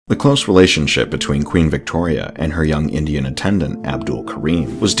The close relationship between Queen Victoria and her young Indian attendant, Abdul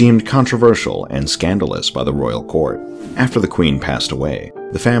Karim, was deemed controversial and scandalous by the royal court. After the Queen passed away,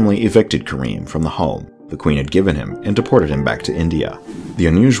 the family evicted Karim from the home the Queen had given him and deported him back to India. The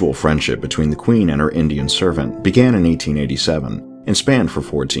unusual friendship between the Queen and her Indian servant began in 1887 and spanned for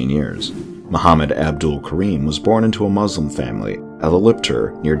 14 years. Muhammad Abdul Karim was born into a Muslim family at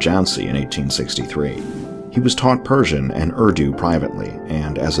Aliptur near Jhansi in 1863. He was taught Persian and Urdu privately,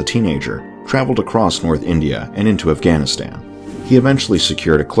 and as a teenager, traveled across North India and into Afghanistan. He eventually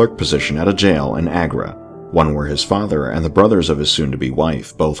secured a clerk position at a jail in Agra, one where his father and the brothers of his soon-to-be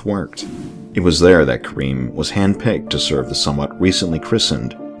wife both worked. It was there that Karim was handpicked to serve the somewhat recently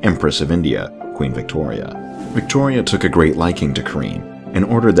christened Empress of India, Queen Victoria. Victoria took a great liking to Karim and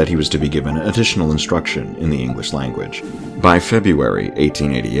ordered that he was to be given additional instruction in the English language. By February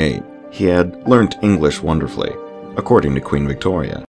 1888, he had learnt English wonderfully, according to Queen Victoria.